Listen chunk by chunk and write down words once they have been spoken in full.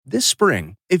This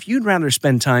spring, if you'd rather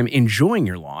spend time enjoying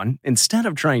your lawn instead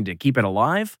of trying to keep it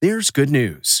alive, there's good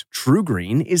news. True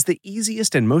Green is the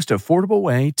easiest and most affordable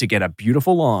way to get a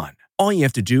beautiful lawn. All you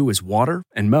have to do is water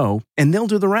and mow, and they'll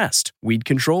do the rest. Weed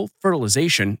control,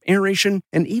 fertilization, aeration,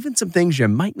 and even some things you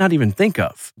might not even think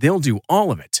of. They'll do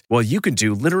all of it, while you can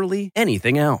do literally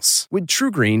anything else. With True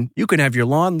Green, you can have your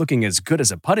lawn looking as good as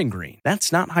a putting green.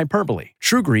 That's not hyperbole.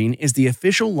 True Green is the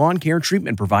official lawn care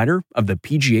treatment provider of the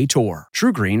PGA Tour.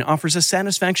 True Green offers a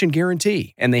satisfaction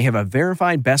guarantee, and they have a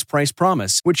verified best price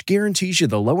promise, which guarantees you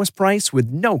the lowest price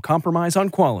with no compromise on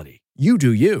quality. You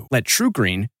do you. Let True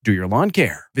Green do your lawn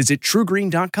care. Visit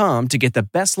truegreen.com to get the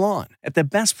best lawn at the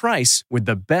best price with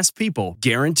the best people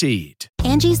guaranteed.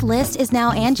 Angie's List is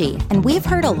now Angie, and we've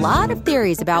heard a lot of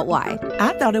theories about why.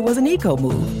 I thought it was an eco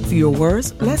move. Fewer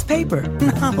words, less paper.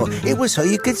 No, it was so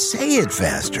you could say it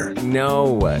faster.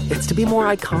 No, it's to be more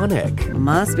iconic.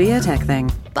 Must be a tech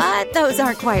thing. But those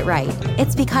aren't quite right.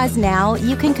 It's because now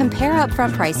you can compare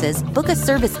upfront prices, book a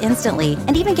service instantly,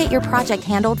 and even get your project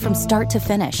handled from start to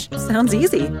finish. Sounds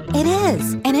easy. It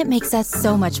is, and it makes us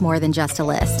so much more than just a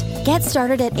list. Get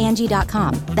started at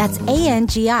Angie.com. That's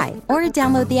ANGI, or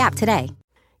download the app today.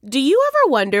 Do you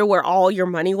ever wonder where all your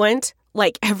money went?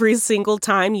 Like every single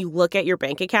time you look at your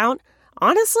bank account?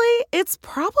 Honestly, it's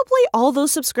probably all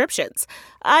those subscriptions.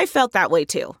 I felt that way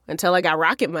too, until I got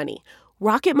Rocket Money.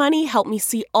 Rocket Money helped me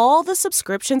see all the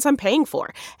subscriptions I'm paying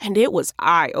for, and it was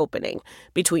eye-opening.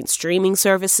 Between streaming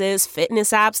services,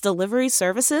 fitness apps, delivery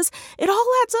services, it all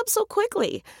adds up so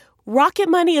quickly. Rocket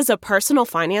Money is a personal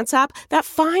finance app that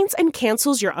finds and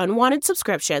cancels your unwanted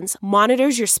subscriptions,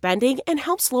 monitors your spending, and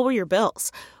helps lower your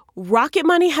bills. Rocket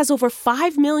Money has over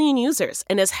 5 million users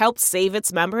and has helped save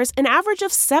its members an average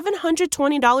of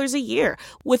 $720 a year,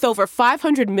 with over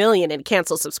 500 million in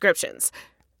canceled subscriptions.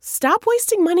 Stop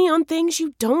wasting money on things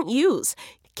you don't use.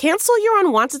 Cancel your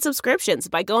unwanted subscriptions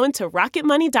by going to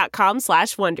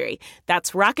rocketmoney.com/Wondery.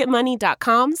 That's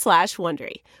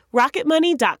rocketmoney.com/Wondery.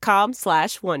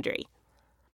 rocketmoney.com/Wondery.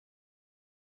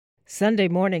 Sunday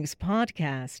Morning's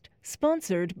podcast,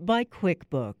 sponsored by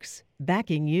QuickBooks,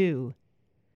 backing you.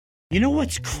 You know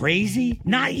what's crazy?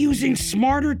 Not using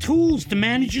smarter tools to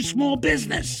manage your small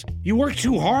business. You work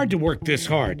too hard to work this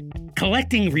hard.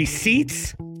 Collecting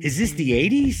receipts? Is this the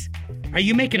 80s? Are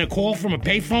you making a call from a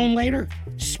payphone later?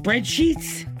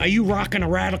 Spreadsheets? Are you rocking a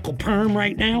radical perm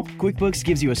right now? QuickBooks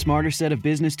gives you a smarter set of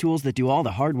business tools that do all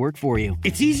the hard work for you.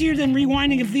 It's easier than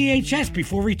rewinding a VHS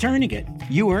before returning it.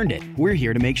 You earned it. We're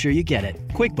here to make sure you get it.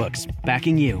 QuickBooks,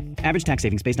 backing you. Average tax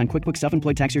savings based on QuickBooks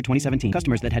Self-Employed Tax Year 2017.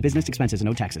 Customers that had business expenses and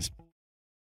no taxes.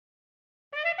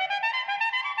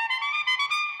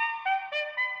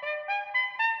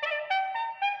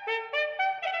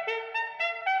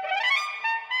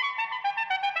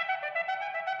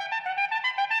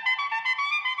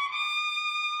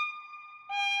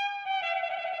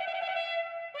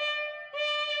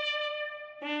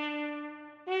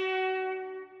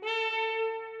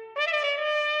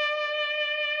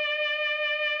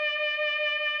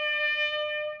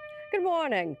 Good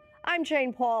morning. I'm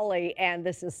Jane Pauley, and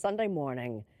this is Sunday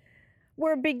Morning.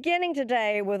 We're beginning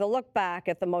today with a look back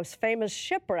at the most famous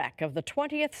shipwreck of the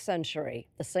 20th century,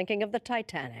 the sinking of the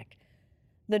Titanic.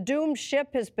 The doomed ship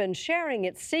has been sharing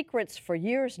its secrets for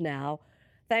years now,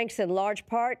 thanks in large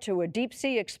part to a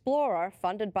deep-sea explorer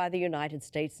funded by the United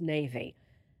States Navy.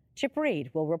 Chip Reed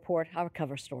will report our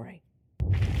cover story.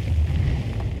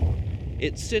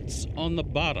 It sits on the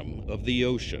bottom of the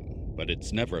ocean, but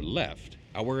it's never left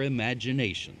our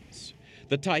imaginations.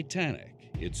 The Titanic,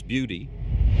 its beauty,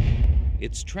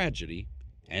 its tragedy,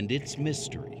 and its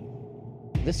mystery.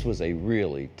 This was a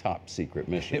really top secret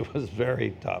mission. It was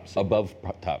very top secret. Above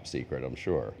top secret, I'm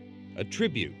sure. A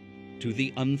tribute to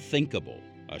the unthinkable,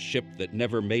 a ship that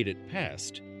never made it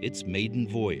past its maiden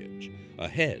voyage,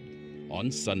 ahead on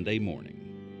Sunday Morning.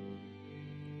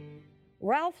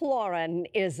 Ralph Lauren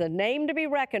is a name to be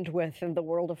reckoned with in the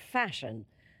world of fashion.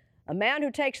 A man who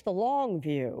takes the long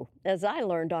view, as I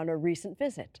learned on a recent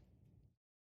visit.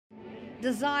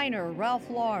 Designer Ralph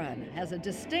Lauren has a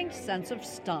distinct sense of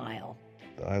style.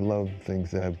 I love things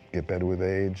that get better with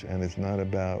age, and it's not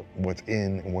about what's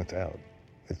in and what's out.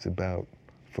 It's about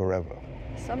forever.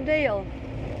 Someday you'll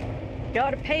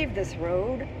gotta pave this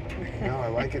road. No, I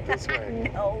like it this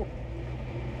way. No.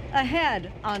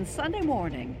 Ahead on Sunday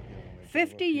Morning,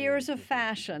 50 years of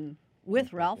fashion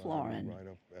with Ralph Lauren.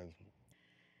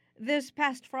 This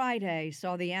past Friday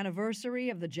saw the anniversary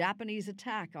of the Japanese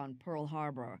attack on Pearl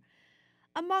Harbor.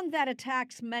 Among that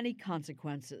attack's many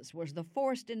consequences was the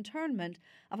forced internment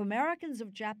of Americans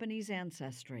of Japanese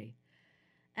ancestry.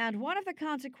 And one of the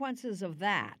consequences of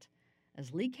that,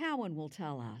 as Lee Cowan will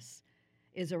tell us,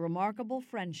 is a remarkable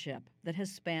friendship that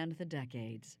has spanned the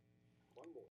decades.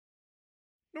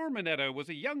 Norman Etta was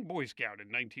a young Boy Scout in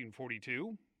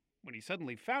 1942 when he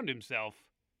suddenly found himself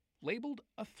labeled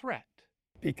a threat.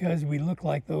 Because we look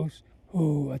like those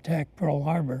who attacked Pearl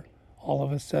Harbor, all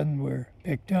of a sudden we're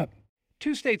picked up.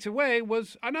 2 states away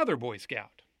was another Boy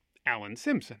Scout, Alan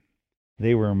Simpson.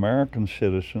 They were American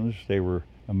citizens. They were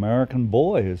American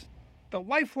boys. The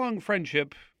lifelong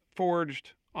friendship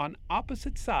forged on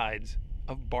opposite sides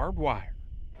of barbed wire.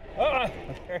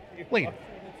 Later,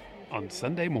 on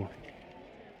Sunday morning.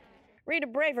 Rita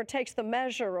Braver takes the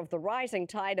measure of the rising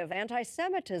tide of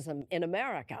anti-Semitism in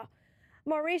America.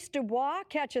 Maurice Dubois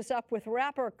catches up with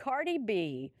rapper Cardi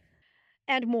B.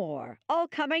 And more, all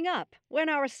coming up when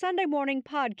our Sunday morning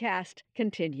podcast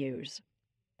continues.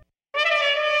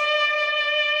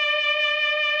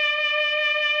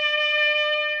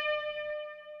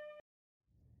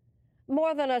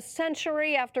 More than a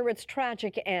century after its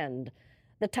tragic end,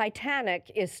 the Titanic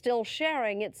is still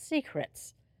sharing its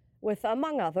secrets with,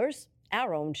 among others,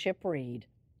 our own Chip Reed.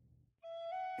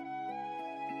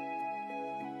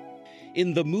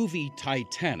 In the movie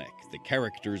Titanic, the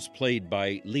characters played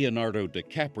by Leonardo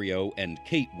DiCaprio and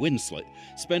Kate Winslet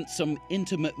spent some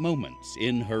intimate moments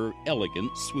in her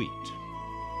elegant suite.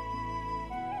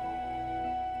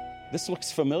 This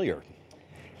looks familiar.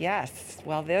 Yes,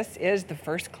 well, this is the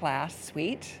first class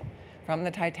suite from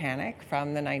the Titanic,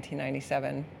 from the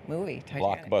 1997 movie,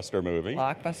 Titanic. Blockbuster movie.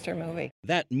 Blockbuster movie.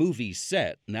 That movie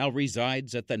set now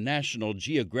resides at the National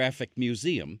Geographic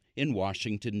Museum in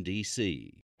Washington,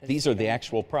 D.C. These are the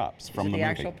actual props from the movie. The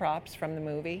actual props from the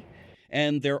movie.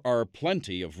 And there are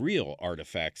plenty of real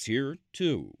artifacts here,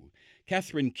 too.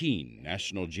 Catherine Keene,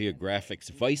 National Geographic's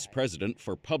Vice President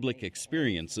for Public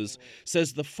Experiences,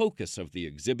 says the focus of the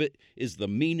exhibit is the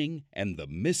meaning and the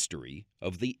mystery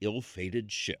of the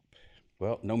ill-fated ship.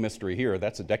 Well, no mystery here.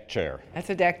 That's a deck chair. That's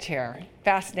a deck chair.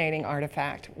 Fascinating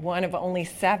artifact. One of only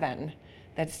 7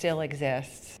 that still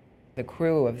exists. The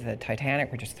crew of the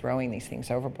Titanic were just throwing these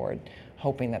things overboard,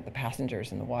 hoping that the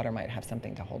passengers in the water might have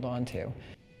something to hold on to.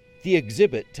 The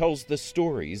exhibit tells the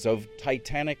stories of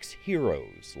Titanic's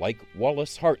heroes, like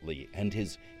Wallace Hartley and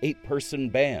his 8-person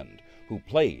band, who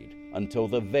played until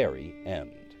the very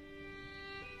end.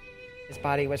 His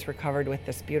body was recovered with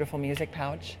this beautiful music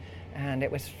pouch, and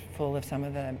it was full of some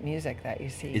of the music that you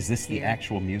see. Is this the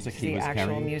actual music he was carrying? The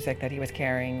actual music that he was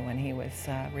carrying when he was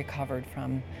recovered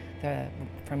from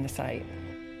the site.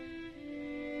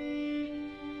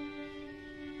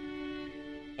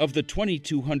 Of the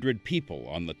 2,200 people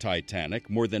on the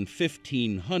Titanic, more than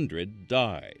 1,500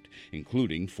 died,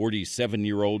 including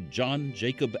 47-year-old John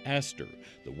Jacob Astor,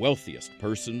 the wealthiest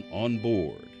person on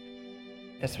board.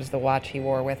 This was the watch he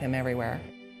wore with him everywhere.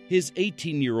 His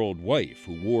 18-year-old wife,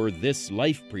 who wore this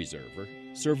life preserver,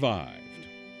 survived.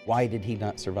 Why did he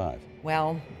not survive?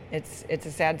 Well, it's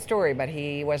a sad story, but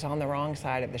he was on the wrong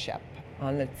side of the ship.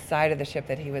 On the side of the ship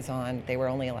that he was on, they were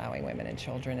only allowing women and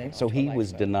children into So he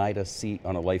was denied a seat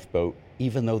on a lifeboat,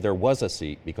 even though there was a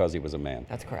seat, because he was a man.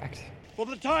 That's correct. For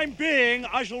the time being,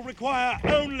 I shall require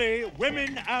only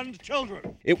women and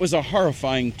children. It was a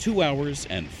horrifying 2 hours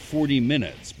and 40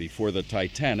 minutes before the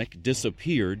Titanic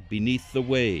disappeared beneath the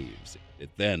waves. It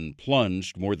then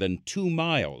plunged more than 2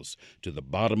 miles to the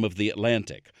bottom of the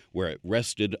Atlantic, where it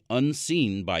rested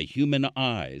unseen by human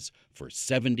eyes for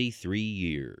 73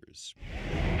 years.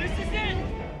 This is it!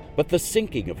 But the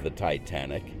sinking of the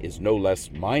Titanic is no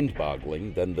less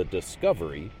mind-boggling than the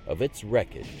discovery of its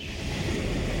wreckage.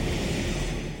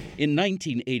 In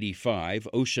 1985,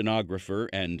 oceanographer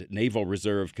and Naval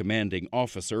Reserve Commanding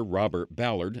Officer Robert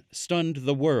Ballard stunned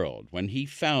the world when he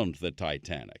found the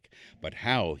Titanic. But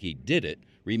how he did it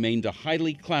remained a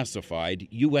highly classified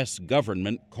U.S.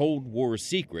 government Cold War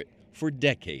secret for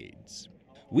decades.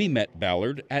 We met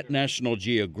Ballard at National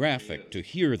Geographic to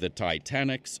hear the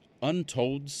Titanic's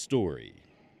untold story.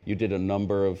 You did a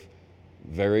number of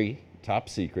very top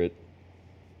secret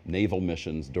naval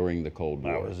missions during the Cold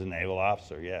War. I was a naval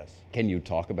officer, yes. Can you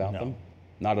talk about them?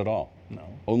 Not at all? No.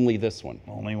 Only this one?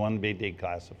 Only one be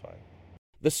declassified.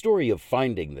 The story of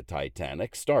finding the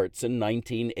Titanic starts in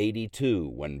 1982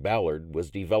 when Ballard was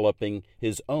developing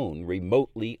his own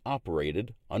remotely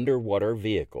operated underwater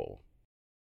vehicle.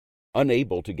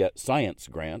 Unable to get science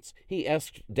grants, he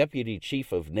asked Deputy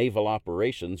Chief of Naval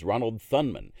Operations Ronald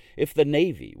Thunman if the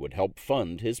Navy would help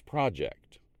fund his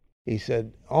project. He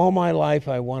said, all my life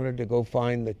I wanted to go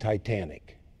find the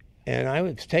Titanic. And I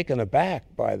was taken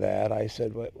aback by that. I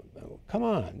said, well, come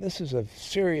on, this is a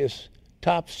serious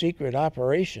top secret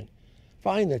operation.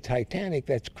 Find the Titanic,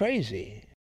 that's crazy.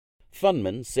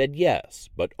 Thunman said yes,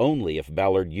 but only if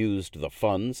Ballard used the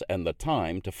funds and the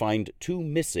time to find two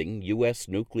missing U.S.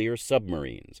 nuclear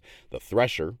submarines, the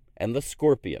Thresher and the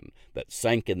Scorpion, that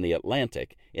sank in the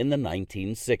Atlantic in the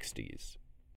 1960s.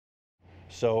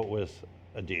 So it was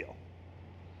a deal.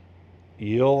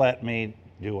 You'll let me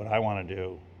do what I want to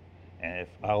do, and if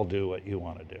I'll do what you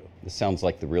want to do. This sounds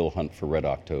like the real hunt for Red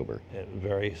October.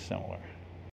 Very similar.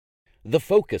 The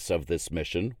focus of this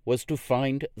mission was to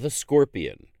find the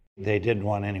Scorpion. They didn't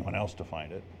want anyone else to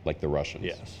find it. Like the Russians?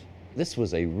 Yes. This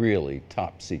was a really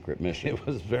top secret mission. It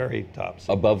was very top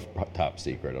secret. Above top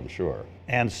secret, I'm sure.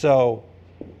 And so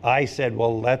I said,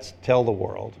 well, let's tell the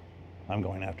world I'm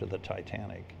going after the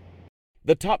Titanic.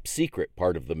 The top secret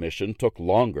part of the mission took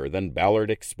longer than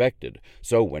Ballard expected,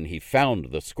 so when he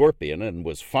found the Scorpion and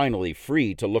was finally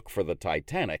free to look for the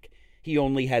Titanic, he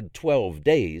only had 12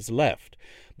 days left.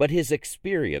 But his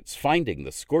experience finding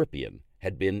the Scorpion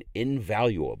had been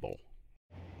invaluable.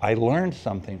 I learned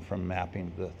something from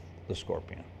mapping the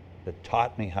Scorpion that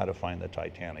taught me how to find the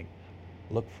Titanic.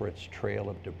 Look for its trail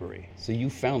of debris. So you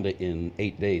found it in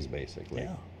 8 days, basically.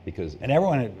 Yeah. Because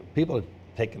people had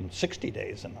taken 60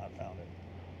 days and not found it.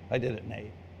 I did it in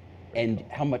 8. And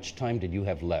how much time did you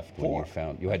have left when you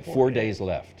found? You had 4 days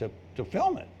left to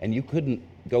film it. And you couldn't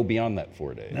go beyond that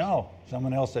 4 days. No,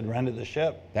 someone else had rented the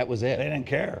ship. That was it. They didn't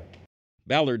care.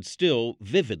 Ballard still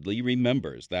vividly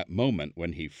remembers that moment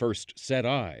when he first set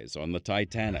eyes on the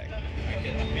Titanic.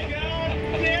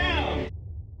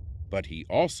 But he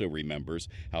also remembers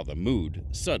how the mood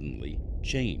suddenly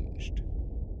changed.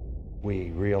 We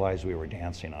realized we were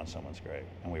dancing on someone's grave,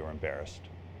 and we were embarrassed.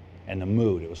 And the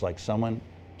mood, it was like someone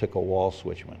took a wall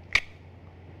switch, went,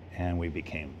 and we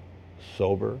became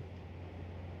sober,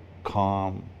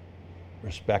 calm,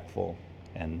 respectful,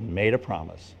 and made a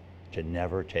promise to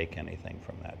never take anything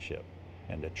from that ship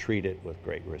and to treat it with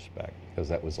great respect. Because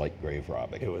that was like grave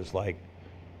robbing. It was like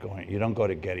you don't go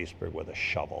to Gettysburg with a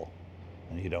shovel,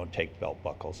 and you don't take belt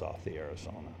buckles off the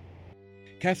Arizona.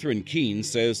 Catherine Keene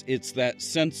says it's that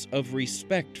sense of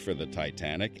respect for the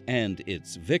Titanic and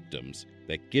its victims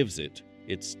that gives it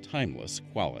its timeless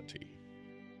quality.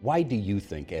 Why do you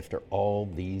think, after all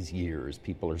these years,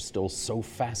 people are still so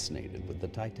fascinated with the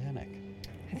Titanic?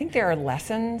 I think there are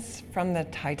lessons from the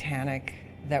Titanic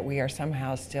that we are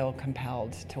somehow still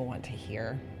compelled to want to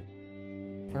hear.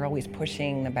 We're always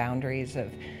pushing the boundaries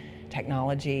of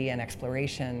technology and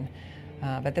exploration,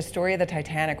 but the story of the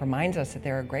Titanic reminds us that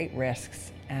there are great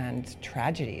risks and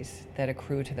tragedies that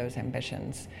accrue to those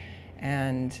ambitions.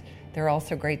 And there are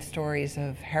also great stories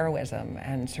of heroism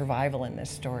and survival in this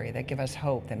story that give us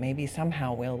hope that maybe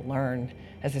somehow we'll learn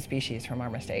as a species from our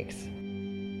mistakes.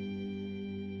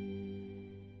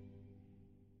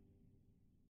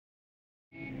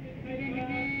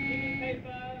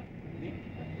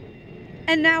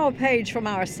 And now a page from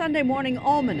our Sunday morning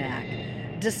almanac.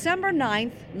 December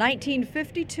 9th,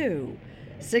 1952,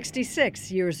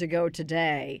 66 years ago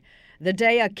today, the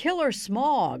day a killer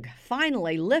smog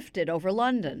finally lifted over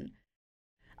London.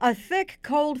 A thick,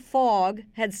 cold fog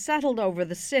had settled over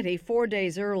the city 4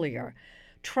 days earlier,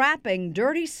 trapping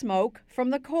dirty smoke from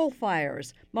the coal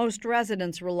fires most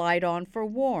residents relied on for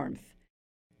warmth.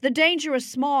 The dangerous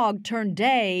smog turned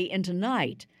day into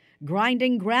night,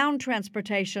 grinding ground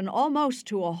transportation almost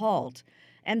to a halt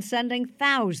and sending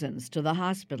thousands to the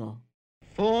hospital.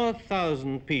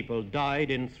 4,000 people died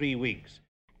in 3 weeks.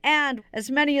 And as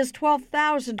many as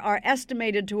 12,000 are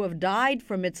estimated to have died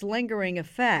from its lingering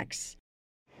effects.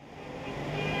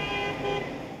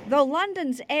 Though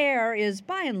London's air is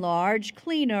by and large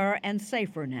cleaner and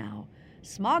safer now,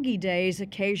 smoggy days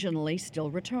occasionally still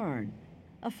return.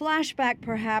 A flashback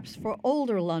perhaps for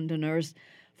older Londoners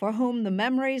for whom the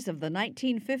memories of the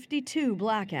 1952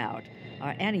 blackout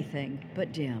are anything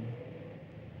but dim.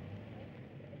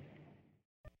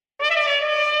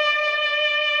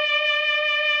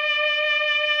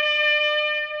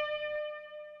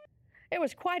 It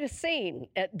was quite a scene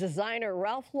at designer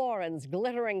Ralph Lauren's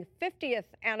glittering 50th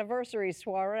anniversary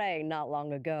soiree not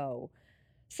long ago.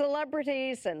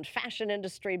 Celebrities and fashion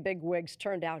industry bigwigs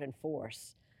turned out in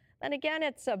force. Then again,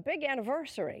 it's a big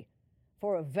anniversary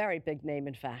for a very big name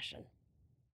in fashion.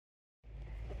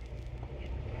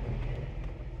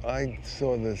 I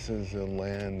saw this as a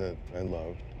land that I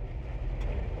loved.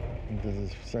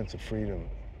 There's a sense of freedom.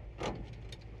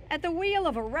 At the wheel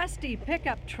of a rusty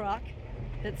pickup truck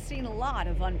that's seen a lot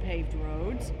of unpaved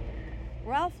roads,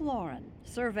 Ralph Lauren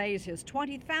surveys his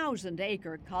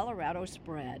 20,000-acre Colorado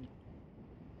spread.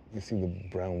 You see the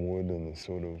brown wood and the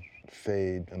sort of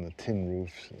fade and the tin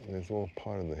roofs. It's all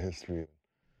part of the history.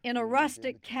 In a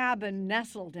rustic cabin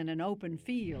nestled in an open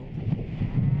field,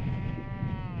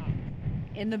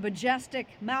 in the majestic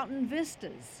mountain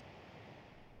vistas.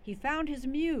 He found his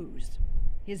muse,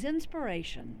 his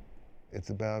inspiration. It's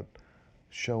about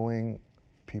showing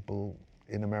people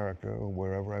in America or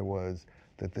wherever I was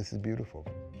that this is beautiful.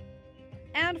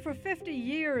 And for 50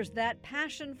 years, that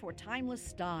passion for timeless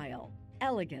style,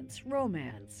 elegance,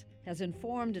 romance has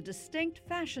informed a distinct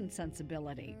fashion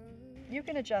sensibility. You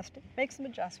can adjust it. Make some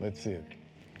adjustments. Let's see it.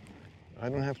 I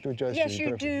don't have to adjust yes, it. you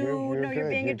Perfect. do. You're You're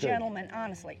being a good. gentleman.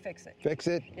 Honestly, fix it. Fix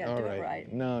it? Yeah, All do right. it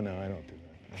right. No, I don't do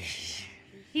that.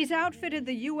 He's outfitted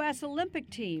the U.S. Olympic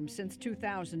team since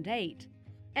 2008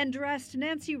 and dressed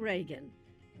Nancy Reagan,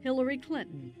 Hillary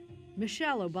Clinton,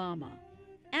 Michelle Obama,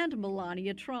 and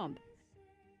Melania Trump.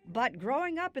 But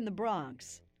growing up in the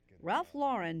Bronx, Ralph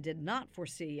Lauren did not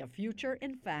foresee a future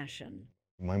in fashion.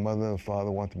 My mother and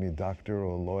father wanted me a doctor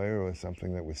or a lawyer or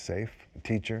something that was safe, a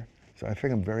teacher. So I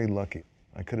think I'm very lucky.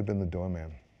 I could have been the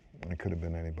doorman. I could have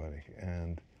been anybody.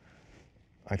 And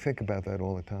I think about that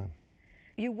all the time.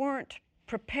 You weren't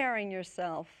preparing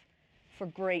yourself for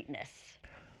greatness.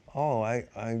 Oh,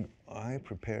 I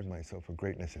prepared myself for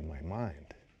greatness in my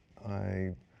mind.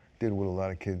 I did what a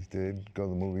lot of kids did, go to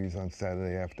the movies on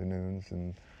Saturday afternoons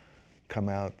and come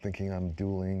out thinking I'm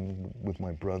dueling with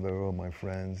my brother or my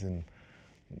friends and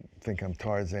think I'm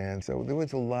Tarzan. So there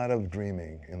was a lot of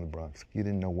dreaming in the Bronx. You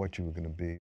didn't know what you were going to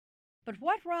be. But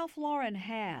what Ralph Lauren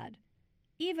had,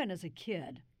 even as a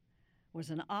kid, was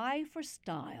an eye for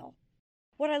style.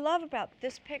 What I love about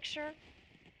this picture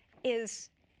is,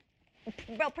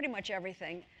 well, pretty much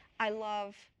everything. I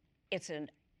love it's an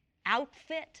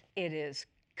outfit, it is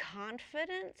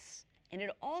confidence, and it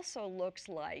also looks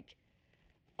like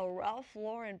a Ralph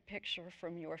Lauren picture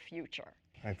from your future.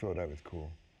 I thought I was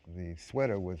cool. The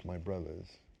sweater was my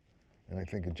brother's, and I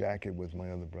think a jacket was my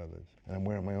other brother's. And I'm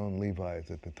wearing my own Levi's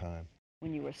at the time.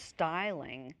 When you were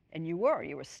styling, and you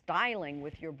were styling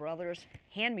with your brother's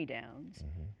hand-me-downs,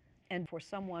 Mm-hmm. and for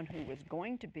someone who was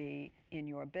going to be in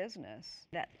your business,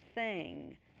 that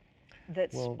thing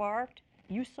that sparked,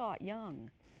 you saw it young.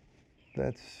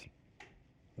 That's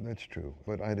true,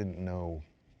 but I didn't know,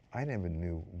 I never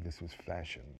knew this was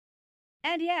fashion.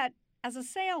 And yet, as a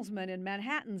salesman in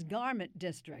Manhattan's garment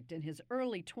district in his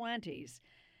early 20s,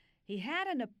 he had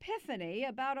an epiphany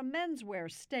about a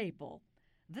menswear staple,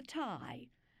 the tie.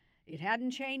 It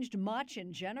hadn't changed much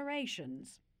in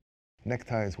generations.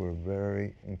 Neckties were a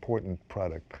very important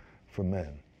product for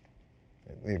men.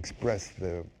 They express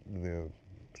their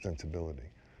sensibility.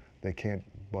 They can't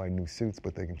buy new suits,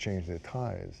 but they can change their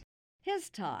ties. His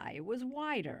tie was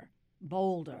wider,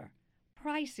 bolder,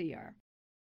 pricier.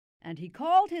 And he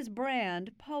called his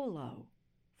brand Polo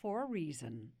for a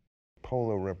reason.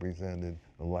 Polo represented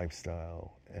a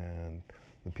lifestyle, and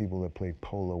the people that played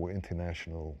polo were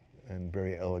international and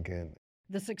very elegant.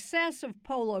 The success of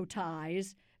polo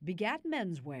ties begat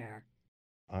menswear.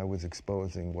 I was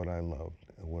exposing what I loved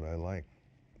and what I liked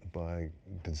by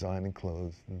designing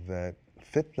clothes that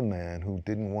fit the man who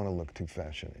didn't want to look too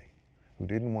fashiony, who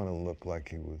didn't want to look like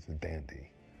he was a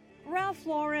dandy. Ralph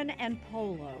Lauren and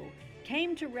Polo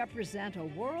came to represent a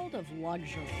world of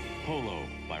luxury. Polo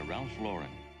by Ralph Lauren.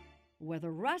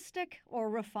 Whether rustic or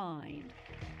refined,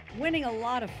 winning a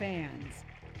lot of fans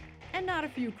and not a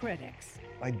few critics.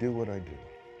 I do what I do.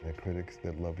 There are critics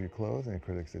that love your clothes and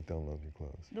critics that don't love your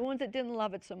clothes. The ones that didn't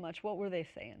love it so much, what were they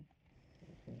saying?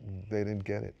 They didn't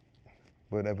get it.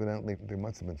 But evidently, there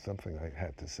must have been something I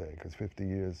had to say, because 50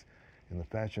 years in the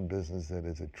fashion business that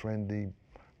is a trendy,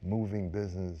 moving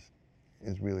business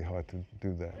is really hard to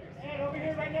do that.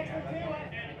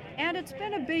 And it's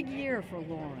been a big year for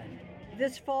Lauren.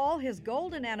 This fall, his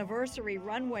golden anniversary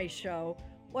runway show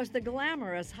was the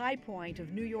glamorous high point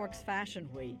of New York's Fashion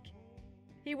Week.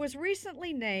 He was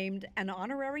recently named an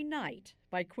honorary knight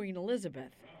by Queen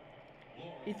Elizabeth.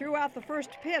 He threw out the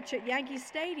first pitch at Yankee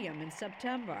Stadium in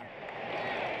September.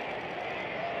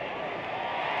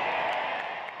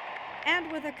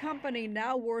 And with a company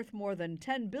now worth more than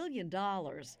 $10 billion,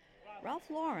 Ralph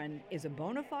Lauren is a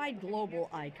bona fide global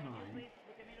icon.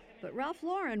 But Ralph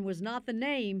Lauren was not the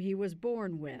name he was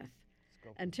born with.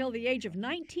 Until the age of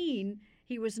 19,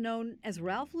 he was known as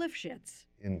Ralph Lifshitz.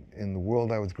 In the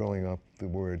world I was growing up, the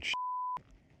word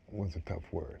was a tough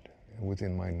word. It was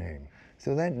in my name.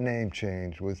 So that name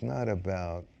change was not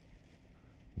about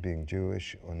being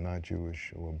Jewish or not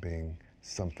Jewish or being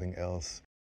something else.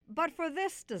 But for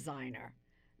this designer,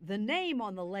 the name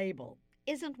on the label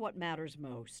isn't what matters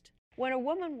most. When a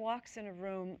woman walks in a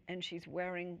room and she's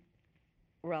wearing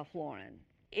Ralph Lauren,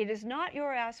 it is not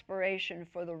your aspiration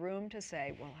for the room to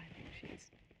say, well, I think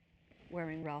she's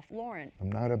wearing Ralph Lauren.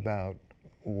 I'm not about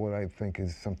what I think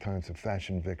is sometimes a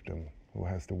fashion victim who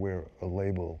has to wear a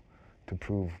label to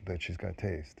prove that she's got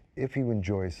taste. If you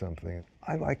enjoy something,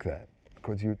 I like that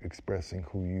because you're expressing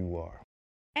who you are.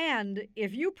 And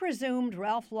if you presumed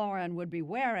Ralph Lauren would be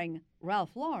wearing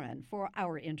Ralph Lauren for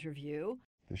our interview,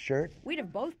 The shirt? we'd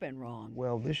have both been wrong.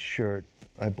 Well, this shirt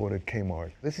I bought at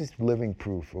Kmart. This is living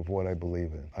proof of what I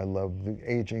believe in. I love the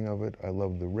aging of it. I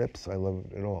love the rips. I love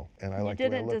it all. And I like the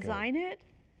way I You look didn't design it?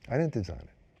 I didn't design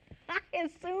it. I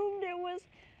assumed it was.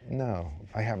 No,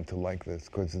 I happen to like this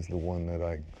because it's the one that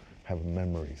I have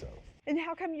memories of. And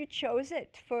how come you chose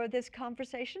it for this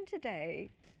conversation today?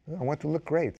 I want to look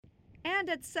great. And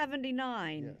at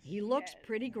 79, he looks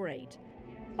pretty great.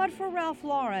 But for Ralph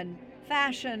Lauren,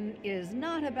 fashion is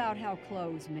not about how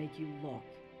clothes make you look.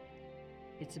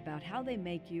 It's about how they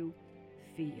make you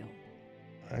feel.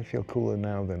 I feel cooler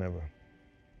now than ever.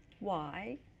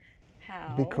 Why?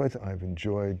 How? Because I've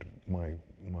enjoyed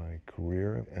my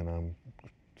career and I'm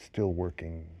still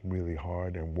working really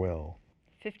hard and well.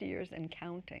 50 years and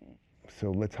counting.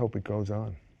 So let's hope it goes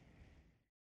on.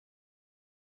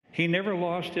 He never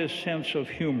lost his sense of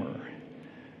humor.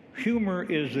 Humor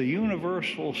is the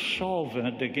universal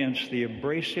solvent against the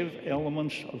abrasive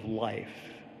elements of life.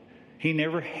 He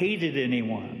never hated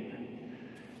anyone.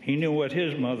 He knew what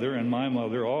his mother and my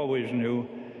mother always knew.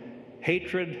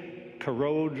 Hatred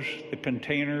corrodes the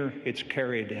container it's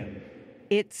carried in.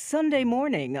 It's Sunday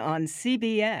morning on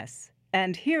CBS,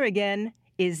 and here again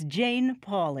is Jane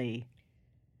Pauley.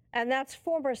 And that's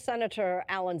former Senator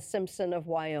Alan Simpson of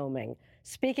Wyoming,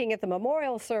 speaking at the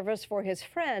memorial service for his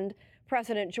friend,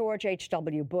 President George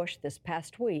H.W. Bush, this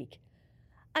past week.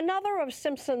 Another of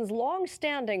Simpson's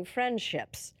long-standing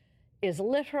friendships is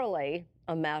literally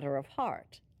a matter of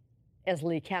heart, as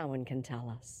Lee Cowan can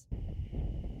tell us.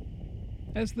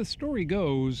 As the story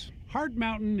goes, Hart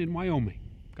Mountain in Wyoming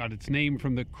got its name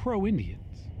from the Crow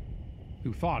Indians,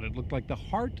 who thought it looked like the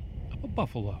heart of a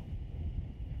buffalo.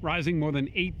 Rising more than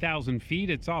 8,000 feet,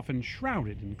 it's often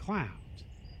shrouded in clouds.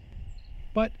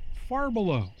 But far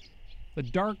below, the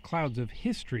dark clouds of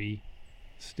history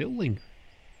still linger.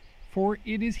 For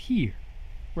it is here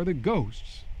where the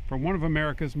ghosts from one of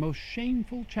America's most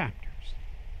shameful chapters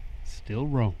still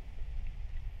roam.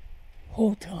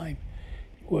 Whole time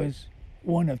was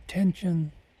one of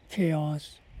tension,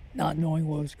 chaos, not knowing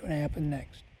what was going to happen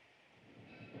next.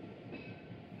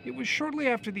 It was shortly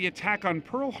after the attack on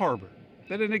Pearl Harbor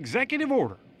that an executive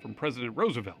order from President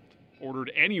Roosevelt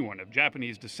ordered anyone of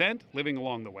Japanese descent living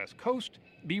along the West Coast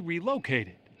be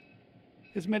relocated.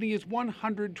 As many as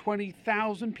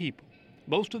 120,000 people,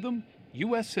 most of them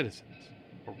U.S. citizens,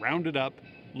 were rounded up,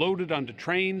 loaded onto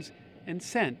trains, and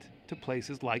sent to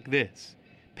places like this,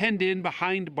 penned in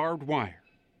behind barbed wire,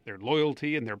 their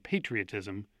loyalty and their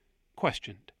patriotism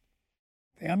questioned.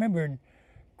 I remember in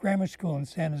grammar school in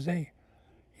San Jose,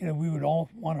 we would all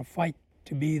want to fight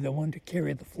to be the one to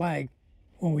carry the flag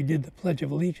when we did the Pledge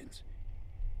of Allegiance.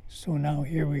 So now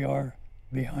here we are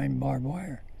behind barbed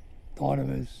wire, thought of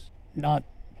as not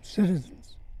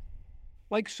citizens.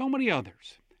 Like so many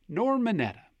others, Norm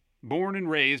Mineta, born and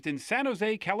raised in San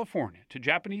Jose, California to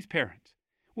Japanese parents,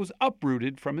 was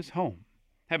uprooted from his home,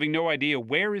 having no idea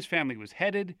where his family was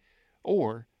headed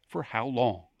or for how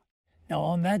long. Now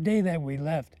on that day that we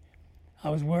left, I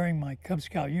was wearing my Cub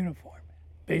Scout uniform,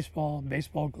 baseball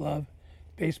glove,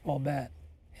 baseball bat.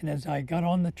 And as I got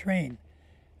on the train,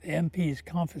 the MPs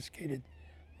confiscated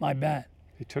my bat.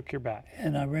 They took your bat.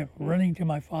 And I went running to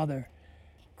my father,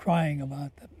 crying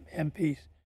about the MPs.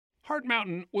 Hart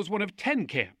Mountain was one of 10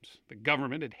 camps the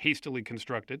government had hastily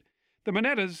constructed. The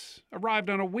Minetas arrived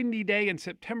on a windy day in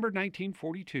September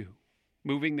 1942,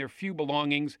 moving their few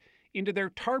belongings into their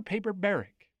tar paper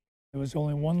barrack. There was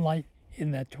only one light in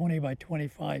that 20 by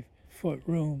 25 foot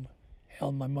room.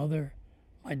 Held my mother,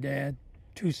 my dad,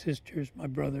 2 sisters, my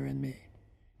brother, and me.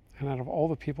 And out of all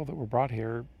the people that were brought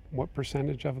here, what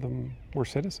percentage of them were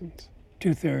citizens?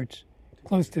 2/3,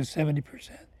 close to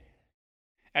 70%.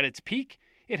 At its peak,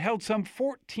 it held some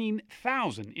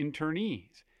 14,000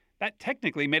 internees. That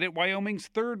technically made it Wyoming's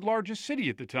 3rd largest city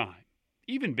at the time,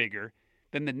 even bigger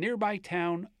than the nearby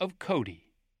town of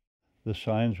Cody. The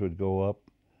signs would go up,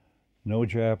 "No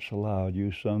Japs allowed,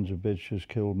 you sons of bitches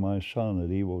killed my son at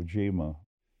Iwo Jima."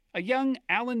 A young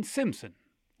Alan Simpson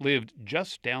lived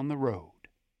just down the road.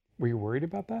 Were you worried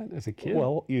about that as a kid?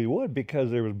 Well, you would, because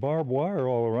there was barbed wire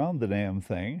all around the damn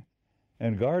thing,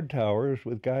 and guard towers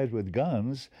with guys with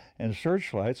guns and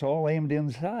searchlights all aimed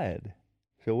inside.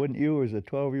 So wouldn't you, as a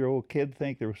 12-year-old kid,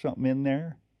 think there was something in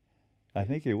there? I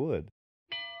think you would.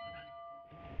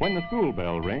 When the school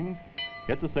bell rings,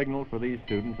 it's a signal for these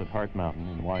students at Hart Mountain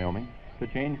in Wyoming to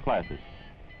change classes.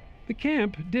 The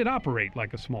camp did operate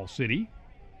like a small city.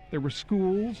 There were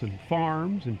schools and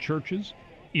farms and churches,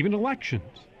 even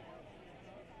elections.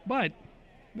 But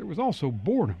there was also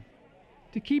boredom.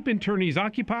 To keep internees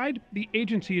occupied, the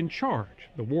agency in charge,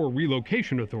 the War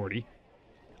Relocation Authority,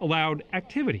 allowed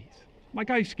activities like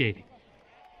ice skating,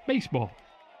 baseball,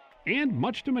 and,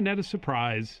 much to Monetta's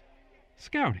surprise,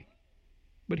 scouting.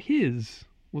 But his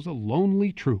was a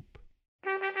lonely troop.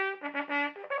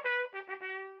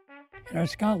 And our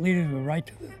scout leaders would write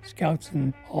to the scouts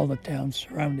in all the towns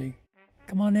surrounding,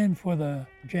 come on in for the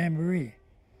jamboree.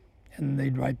 And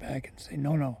they'd write back and say,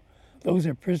 no, those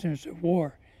are prisoners of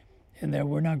war, and that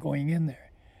we're not going in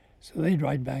there. So they'd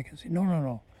write back and say,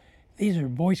 no, these are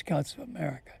Boy Scouts of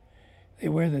America. They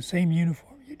wear the same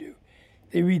uniform you do.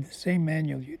 They read the same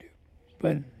manual you do.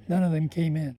 But none of them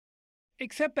came in.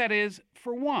 Except, that is,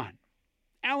 for one,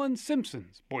 Alan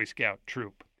Simpson's Boy Scout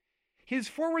troop. His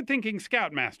forward-thinking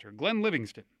scoutmaster, Glenn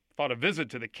Livingston, thought a visit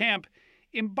to the camp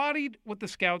embodied what the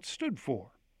Scouts stood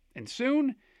for. And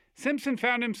soon, Simpson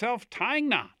found himself tying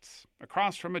knots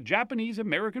across from a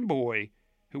Japanese-American boy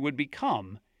who would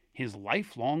become his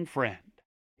lifelong friend.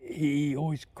 He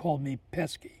always called me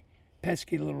pesky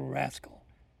little rascal.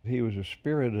 He was a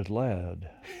spirited lad.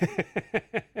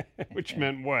 Which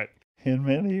meant what? It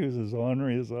meant he was as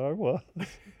ornery as I was.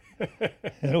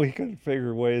 And we could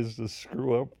figure ways to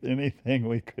screw up anything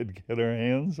we could get our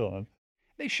hands on.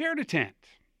 They shared a tent,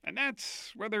 and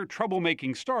that's where their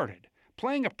troublemaking started,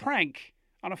 playing a prank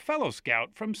on a fellow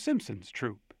scout from Simpson's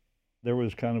troop. There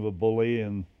was kind of a bully,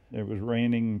 and it was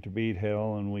raining to beat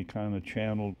hell, and we kind of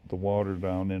channeled the water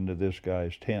down into this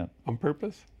guy's tent. On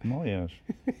purpose? Oh, yes.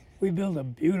 We built a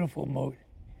beautiful moat,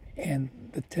 and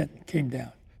the tent came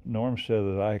down. Norm said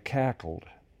that I cackled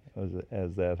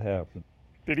as that happened.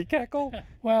 Did he cackle?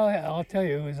 Well, I'll tell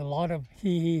you, it was a lot of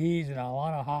hee-hee-hees and a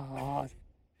lot of ha-ha-has.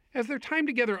 As their time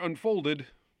together unfolded,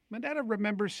 Monetta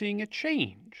remembers seeing a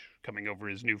change coming over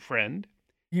his new friend.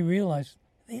 He realized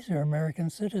these are American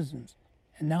citizens,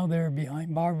 and now they're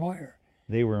behind barbed wire.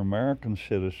 They were American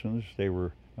citizens. They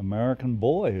were American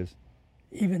boys.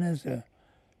 Even as a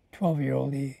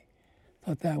 12-year-old, he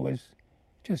thought that was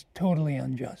just totally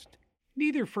unjust.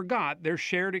 Neither forgot their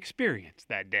shared experience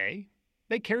that day.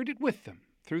 They carried it with them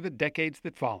through the decades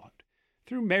that followed,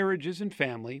 through marriages and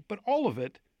family, but all of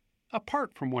it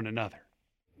apart from one another.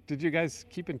 Did you guys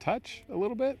keep in touch a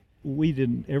little bit? We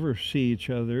didn't ever see each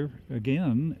other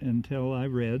again until I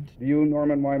read You,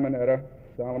 Norman Y. Monetta,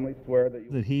 solemnly swear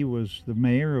that he was the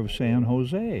mayor of San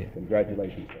Jose.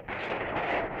 Congratulations,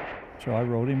 sir. So I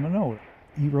wrote him a note.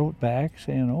 He wrote back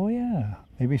saying, oh yeah,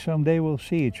 maybe someday we'll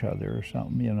see each other or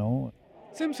something, you know.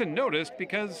 Simpson noticed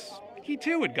because he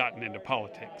too had gotten into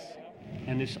politics.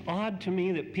 And it's odd to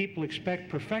me that people expect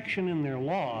perfection in their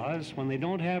laws when they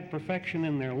don't have perfection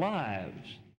in their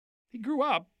lives. He grew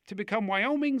up to become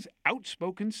Wyoming's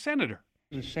outspoken senator.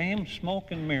 The same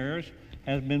smoke and mirrors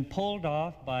has been pulled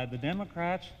off by the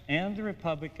Democrats and the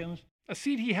Republicans. A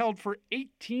seat he held for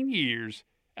 18 years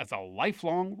as a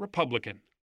lifelong Republican.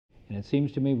 And it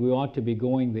seems to me we ought to be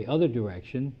going the other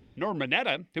direction. Norm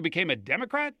Monetta, who became a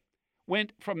Democrat,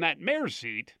 went from that mayor's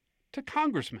seat to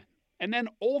congressman, and then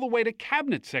all the way to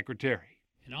cabinet secretary.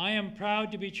 And I am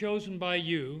proud to be chosen by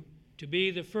you to be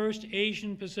the first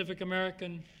Asian Pacific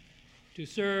American to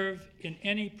serve in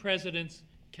any president's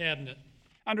cabinet.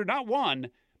 Under not one,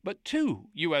 but two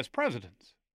U.S.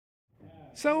 presidents.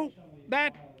 So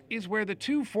that is where the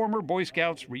two former Boy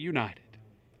Scouts reunited,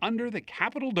 under the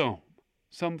Capitol Dome,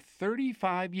 some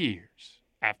 35 years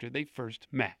after they first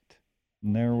met.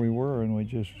 And there we were, and we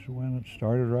just went and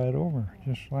started right over,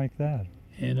 just like that.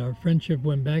 And our friendship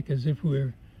went back as if we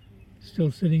were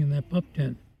still sitting in that pup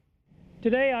tent.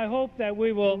 Today, I hope that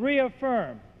we will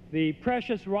reaffirm the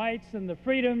precious rights and the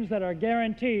freedoms that are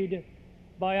guaranteed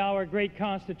by our great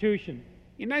Constitution.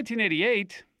 In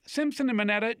 1988, Simpson and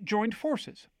Monetta joined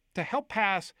forces to help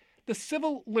pass the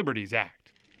Civil Liberties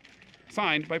Act,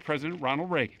 signed by President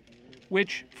Ronald Reagan,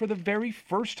 which, for the very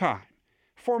first time,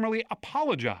 formally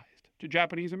apologized to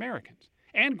Japanese Americans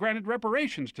and granted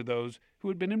reparations to those who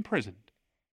had been imprisoned.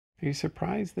 Are you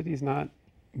surprised that he's not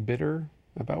bitter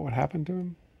about what happened to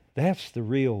him? That's the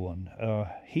real one.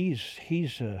 He's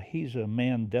a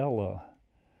Mandela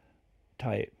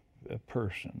type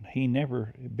person.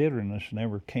 Bitterness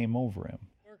never came over him.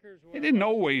 They didn't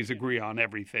always agree on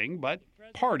everything, but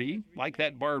party, like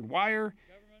that barbed wire,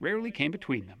 rarely came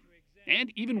between them.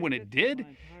 And even when it did,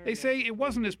 they say it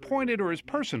wasn't as pointed or as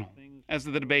personal as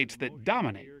the debates that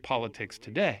dominate politics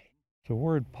today. The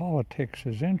word politics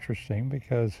is interesting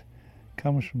because it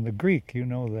comes from the Greek, you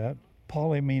know that.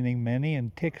 Poly meaning many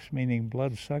and ticks meaning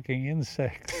blood-sucking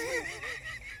insects.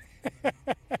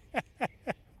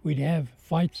 We'd have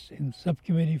fights in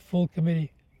subcommittee, full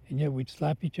committee, and yet we'd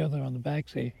slap each other on the back,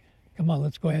 say, come on,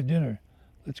 let's go have dinner.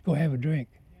 Let's go have a drink.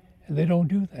 And they don't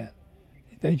do that.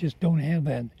 They just don't have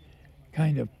that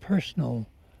kind of personal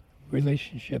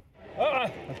relationship.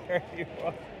 There you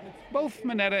are. Both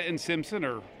Mineta and Simpson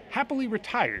are happily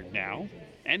retired now,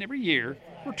 and every year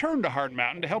return to Hart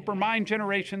Mountain to help remind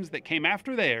generations that came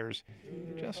after theirs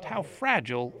just how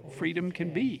fragile freedom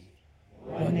can be.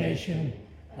 One nation,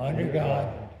 under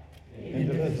God,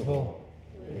 indivisible,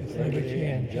 with liberty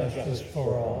and justice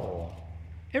for all.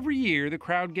 Every year the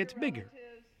crowd gets bigger,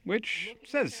 which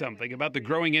says something about the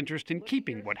growing interest in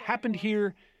keeping what happened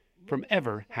here from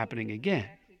ever happening again.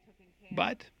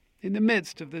 But in the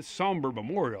midst of this somber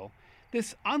memorial,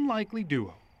 this unlikely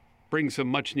duo brings some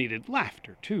much-needed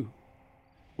laughter, too.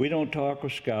 We don't talk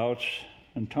with scouts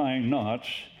and tying knots.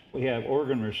 We have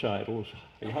organ recitals.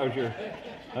 How's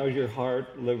your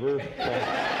heart, liver?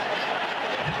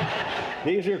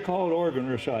 These are called organ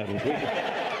recitals.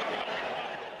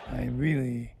 I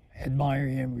really admire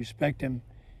him, respect him,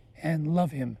 and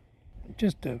love him.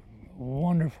 Just a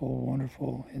wonderful,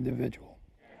 wonderful individual.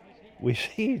 We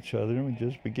see each other and we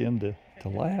just begin to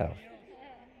laugh.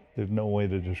 There's no way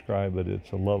to describe it.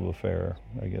 It's a love affair.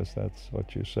 I guess that's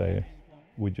what you say.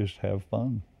 We just have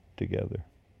fun together.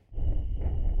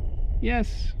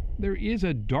 Yes, there is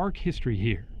a dark history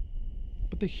here,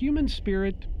 but the human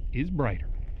spirit is brighter.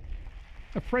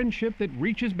 A friendship that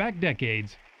reaches back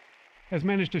decades has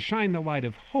managed to shine the light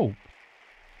of hope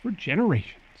for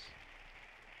generations.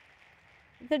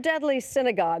 The deadly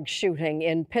synagogue shooting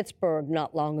in Pittsburgh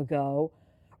not long ago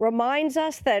reminds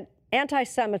us that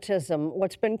anti-Semitism,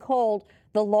 what's been called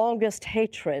the longest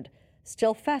hatred,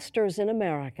 still festers in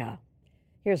America.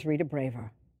 Here's Rita Braver.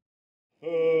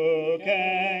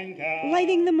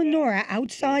 Lighting the menorah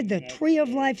outside the Tree of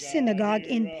Life Synagogue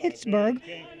in Pittsburgh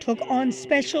took on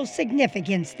special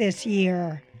significance this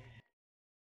year.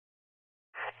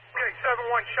 Okay,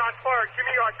 7-1, shots fired. Give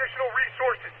me additional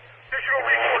resources. Additional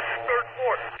resources, third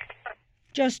floor.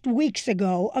 Just weeks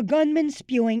ago, a gunman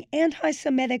spewing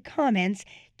anti-Semitic comments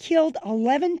killed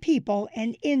 11 people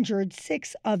and injured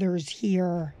 6 others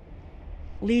here.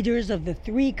 Leaders of the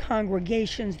 3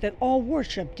 congregations that all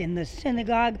worshiped in the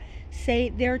synagogue say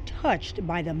they're touched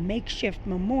by the makeshift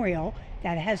memorial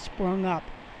that has sprung up.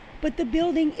 But the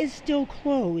building is still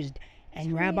closed,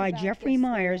 and Rabbi Jeffrey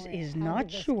Myers is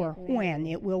not sure when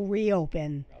it will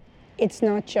reopen. It's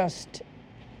not just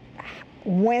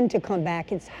when to come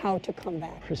back, it's how to come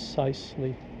back.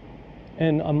 Precisely.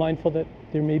 And I'm mindful that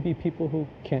there may be people who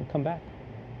can't come back.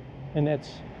 And that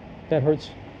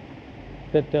hurts.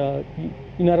 That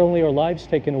not only are lives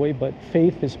taken away, but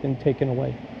faith has been taken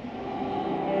away.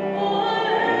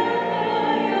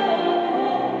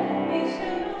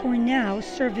 For now,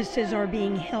 services are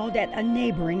being held at a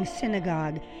neighboring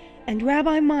synagogue, and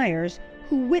Rabbi Myers,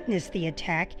 who witnessed the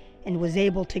attack and was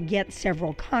able to get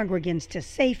several congregants to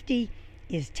safety,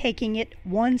 is taking it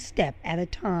one step at a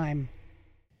time.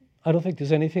 I don't think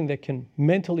there's anything that can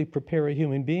mentally prepare a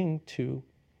human being to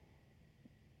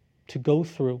go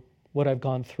through what I've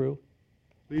gone through.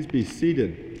 Please be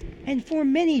seated. And for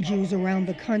many Jews around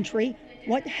the country,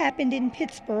 what happened in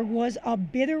Pittsburgh was a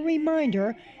bitter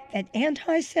reminder that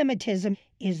anti-Semitism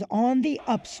is on the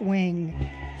upswing.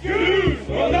 Jews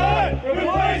will not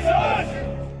replace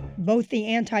us! Both the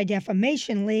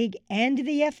Anti-Defamation League and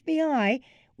the FBI,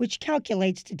 which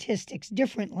calculate statistics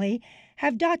differently,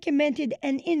 have documented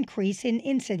an increase in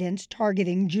incidents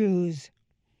targeting Jews.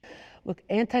 Look,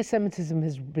 anti-Semitism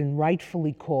has been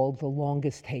rightfully called the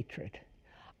longest hatred.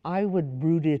 I would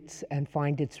root it and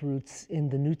find its roots in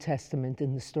the New Testament,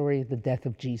 in the story of the death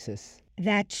of Jesus.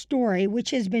 That story, which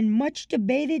has been much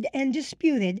debated and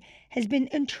disputed, has been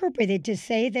interpreted to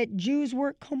say that Jews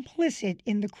were complicit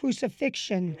in the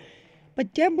crucifixion.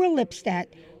 But Deborah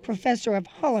Lipstadt, professor of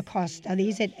Holocaust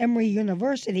Studies at Emory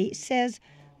University, says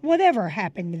whatever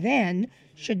happened then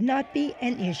should not be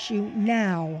an issue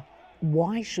now.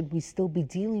 Why should we still be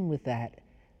dealing with that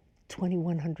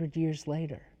 2,100 years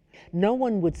later? No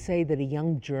one would say that a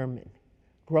young German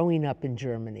growing up in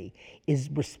Germany is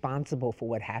responsible for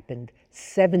what happened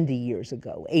 70 years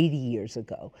ago, 80 years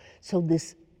ago. So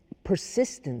this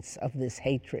persistence of this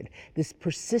hatred, this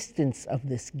persistence of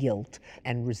this guilt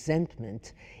and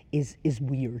resentment is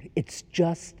weird. It's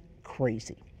just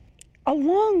crazy.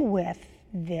 Along with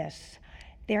this,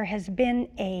 there has been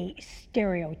a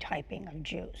stereotyping of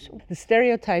Jews. The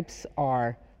stereotypes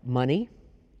are money,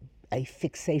 a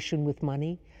fixation with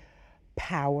money,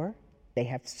 power. They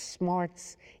have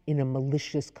smarts in a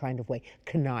malicious kind of way,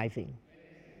 conniving.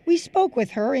 We spoke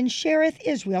with her in Shereth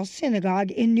Israel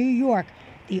Synagogue in New York,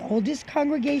 the oldest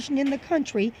congregation in the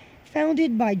country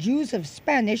founded by Jews of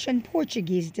Spanish and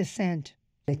Portuguese descent.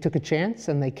 They took a chance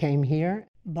and they came here.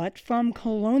 But from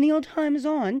colonial times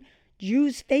on,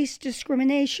 Jews faced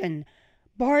discrimination,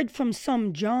 barred from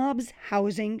some jobs,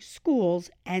 housing, schools,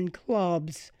 and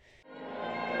clubs.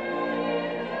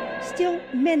 Still,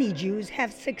 many Jews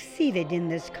have succeeded in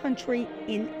this country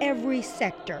in every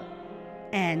sector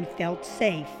and felt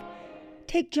safe.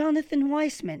 Take Jonathan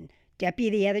Weissman,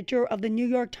 deputy editor of the New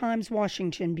York Times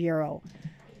Washington Bureau.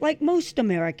 Like most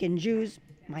American Jews,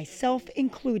 myself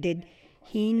included,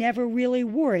 he never really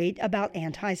worried about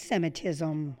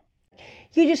anti-Semitism.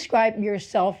 You described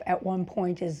yourself at one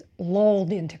point as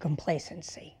lulled into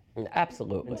complacency.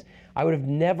 Absolutely. I would have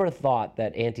never thought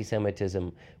that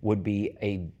anti-Semitism would be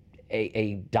a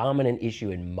dominant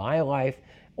issue in my life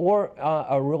or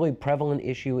a really prevalent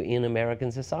issue in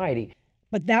American society.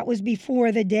 But that was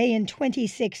before the day in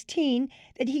 2016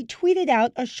 that he tweeted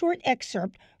out a short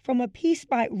excerpt from a piece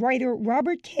by writer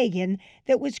Robert Kagan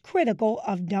that was critical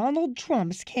of Donald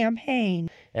Trump's campaign.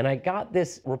 And I got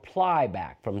this reply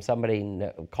back from somebody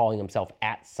calling himself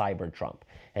 @CyberTrump.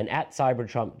 And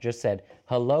 @CyberTrump just said,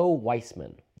 "Hello,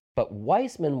 Weissman." But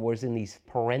Weissman was in these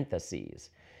parentheses.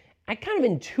 I kind of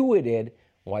intuited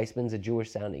Weissman's a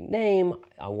Jewish-sounding name.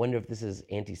 I wonder if this is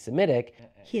anti-Semitic.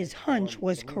 His hunch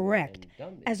was correct.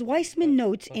 As Weissman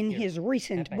notes in his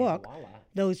recent book,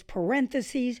 those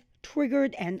parentheses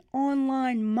triggered an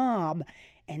online mob,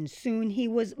 and soon he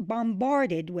was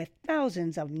bombarded with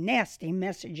thousands of nasty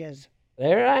messages.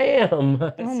 There I am.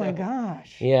 Oh my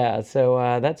gosh. Yeah, so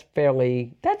that's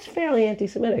fairly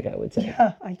anti-Semitic, I would say.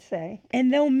 Yeah, I'd say.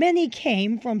 And though many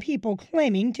came from people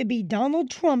claiming to be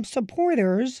Donald Trump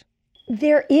supporters,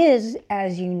 there is,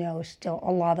 as you know, still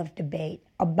a lot of debate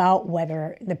about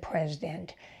whether the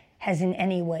president has in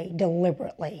any way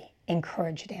deliberately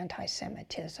encouraged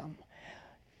anti-Semitism.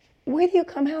 Where do you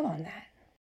come out on that?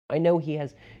 I know he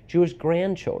has Jewish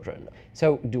grandchildren.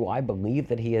 So do I believe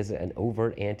that he is an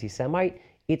overt anti-Semite?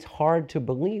 It's hard to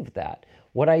believe that.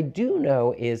 What I do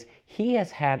know is he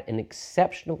has had an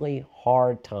exceptionally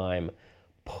hard time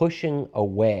pushing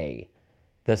away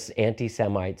the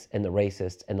anti-Semites and the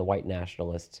racists and the white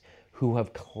nationalists who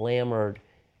have clamored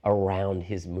around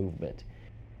his movement.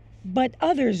 But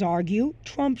others argue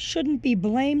Trump shouldn't be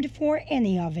blamed for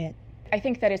any of it. I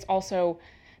think that it's also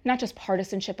not just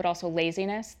partisanship, but also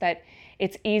laziness, that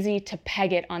it's easy to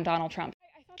peg it on Donald Trump.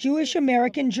 Jewish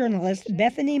American journalist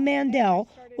Bethany Mandel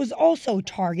was also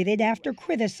targeted after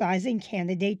criticizing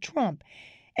candidate Trump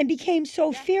and became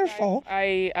so fearful.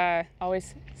 I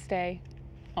always stay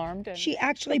armed. She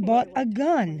actually bought a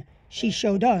gun. She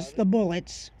showed us the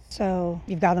bullets. So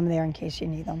you've got them there in case you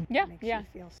need them. Yeah.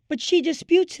 But she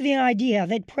disputes the idea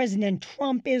that President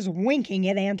Trump is winking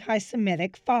at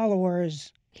anti-Semitic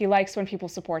followers. He likes when people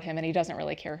support him, and he doesn't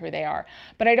really care who they are.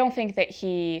 But I don't think that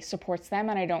he supports them,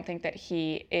 and I don't think that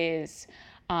he is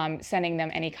sending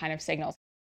them any kind of signals.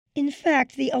 In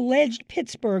fact, the alleged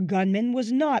Pittsburgh gunman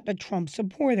was not a Trump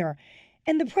supporter,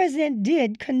 and the president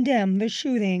did condemn the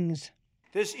shootings.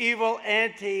 This evil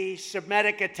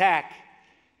anti-Semitic attack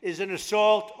is an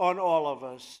assault on all of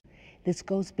us. This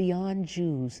goes beyond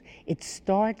Jews. It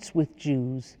starts with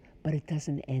Jews, but it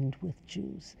doesn't end with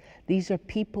Jews. These are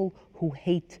people who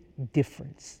hate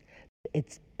difference.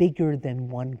 It's bigger than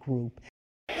one group.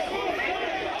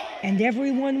 And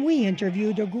everyone we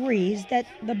interviewed agrees that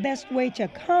the best way to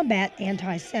combat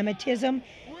anti-Semitism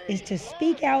is to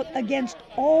speak out against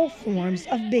all forms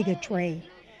of bigotry.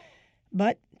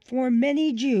 But for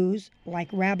many Jews, like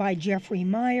Rabbi Jeffrey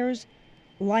Myers,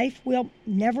 life will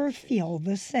never feel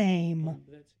the same.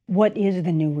 What is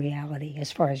the new reality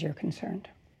as far as you're concerned?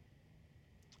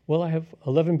 Well, I have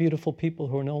 11 beautiful people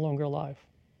who are no longer alive,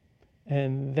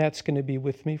 and that's going to be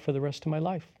with me for the rest of my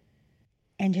life.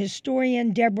 And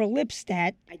historian Deborah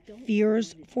Lipstadt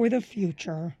fears for the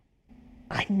future.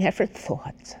 I never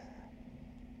thought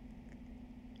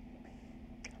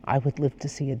I would live to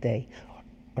see a day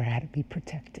where I had to be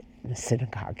protected in a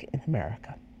synagogue in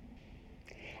America.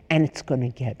 And it's going to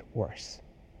get worse.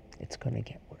 It's going to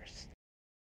get worse.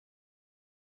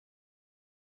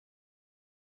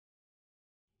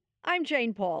 I'm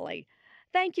Jane Pauley.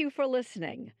 Thank you for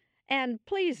listening. And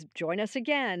please join us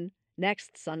again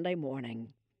next Sunday morning.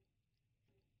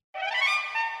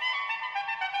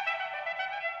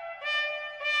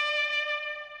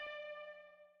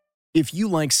 If you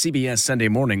like CBS Sunday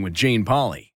Morning with Jane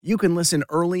Pauley, you can listen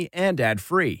early and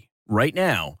ad-free right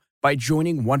now by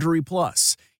joining Wondery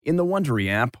Plus in the Wondery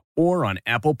app or on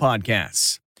Apple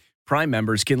Podcasts. Prime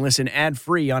members can listen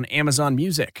ad-free on Amazon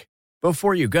Music.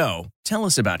 Before you go, tell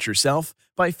us about yourself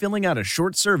by filling out a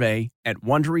short survey at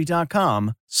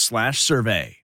Wondery.com/survey.